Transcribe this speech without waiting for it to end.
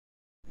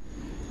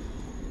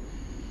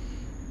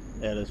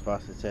Ellis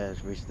Tazz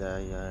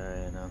freestyle, you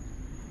already know.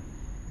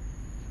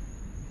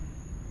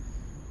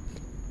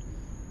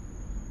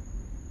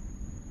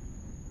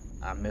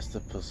 I Mr.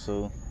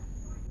 Pursue,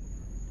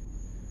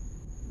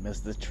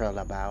 Mr. Trail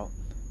About,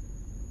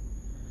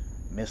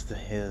 Mr.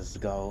 His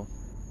Go,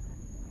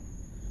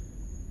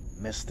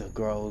 Mr.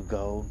 Grow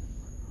Go,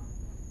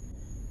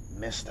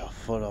 Mr.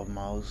 Full of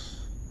Most,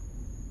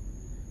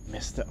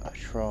 Mr.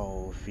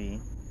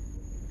 Atrophy,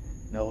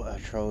 no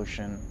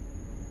atrocian,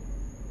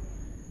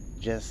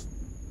 just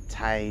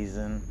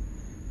Tyson,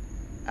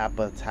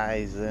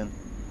 appetizing.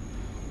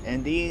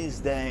 And these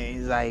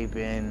days I've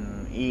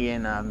been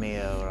eating a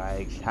meal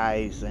like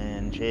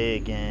Tyson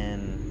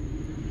chicken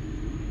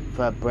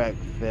for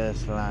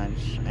breakfast,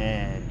 lunch,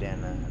 and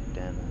dinner.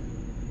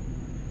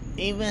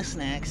 Even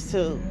snacks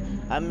too.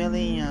 A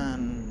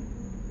million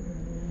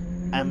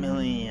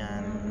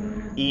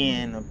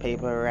eating a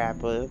paper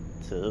wrapper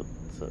too.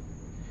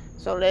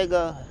 So let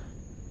go.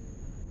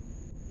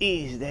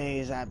 These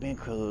days I've been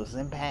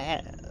cruising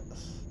past,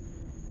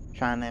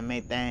 trying to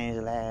make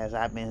things last.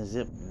 I've been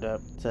zipped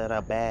up to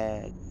the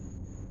bag.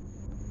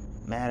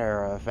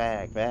 Matter of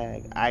fact,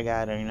 I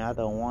got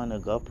another one to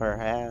go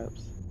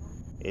perhaps.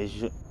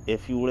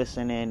 If you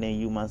listening, then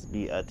you must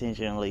be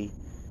attentionally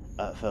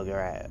up for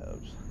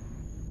grabs.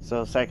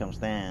 So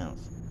circumstance,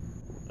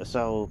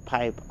 so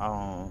pipe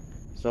on,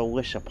 so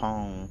wish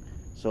upon,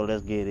 so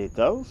let's get it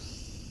go.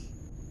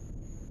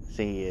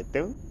 See it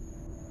through,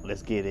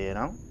 let's get it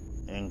on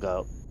and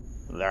go.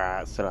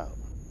 Ride slow.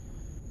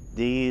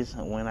 These,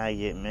 when I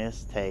get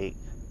mistake,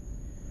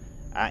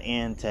 I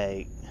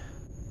intake.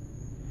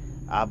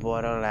 I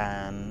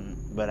borderline,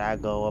 but I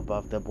go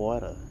above the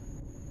border.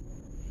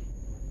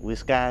 We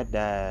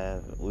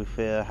skydive, we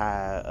feel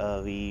high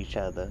of each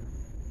other.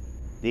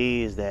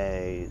 These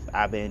days,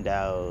 I've been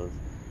dozed,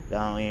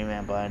 don't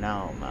remember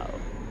no more.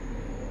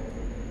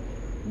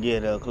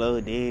 Get a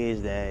clue, these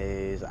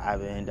days,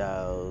 I've been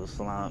dozed,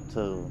 slumped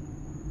too.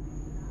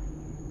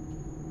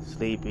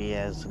 Sleepy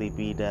as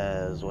sleepy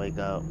does, wake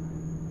up.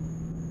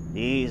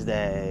 These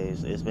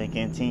days, it's been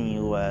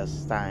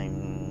continuous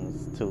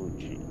times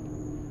 2G.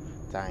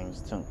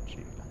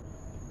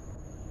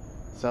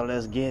 So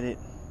let's get it.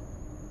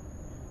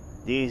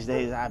 These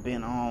days, I've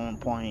been on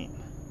point.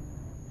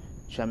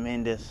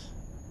 Tremendous.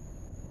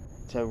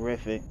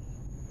 Terrific.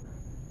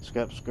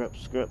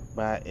 Script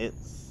by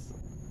its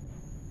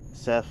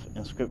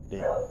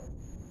self-inscripted.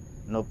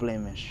 No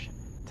blemish.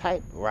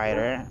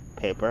 Typewriter,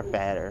 paper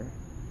fatter.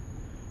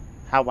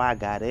 How I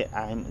got it,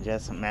 I'm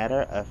just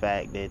matter of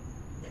fact that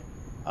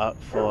up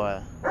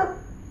for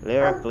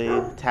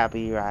lyrically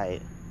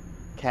copyright,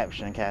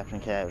 caption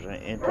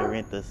in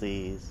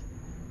parentheses,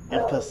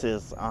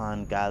 emphasis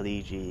on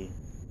golly G.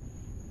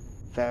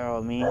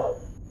 Pharaoh me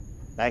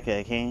like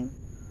a king,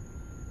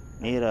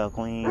 need a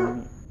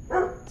queen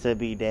to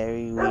be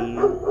dairy weed,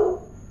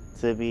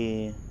 to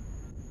be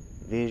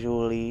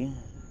visually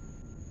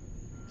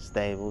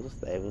stable.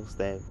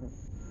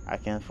 I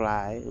can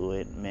fly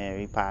with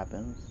Mary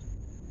Poppins.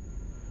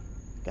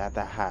 Got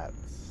the hots.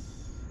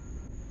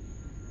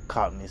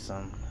 Caught me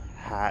some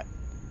hot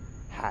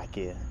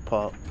hockey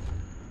puck.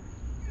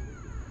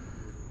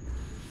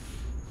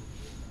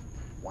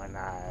 When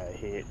I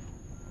hit,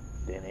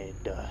 then it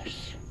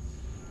does.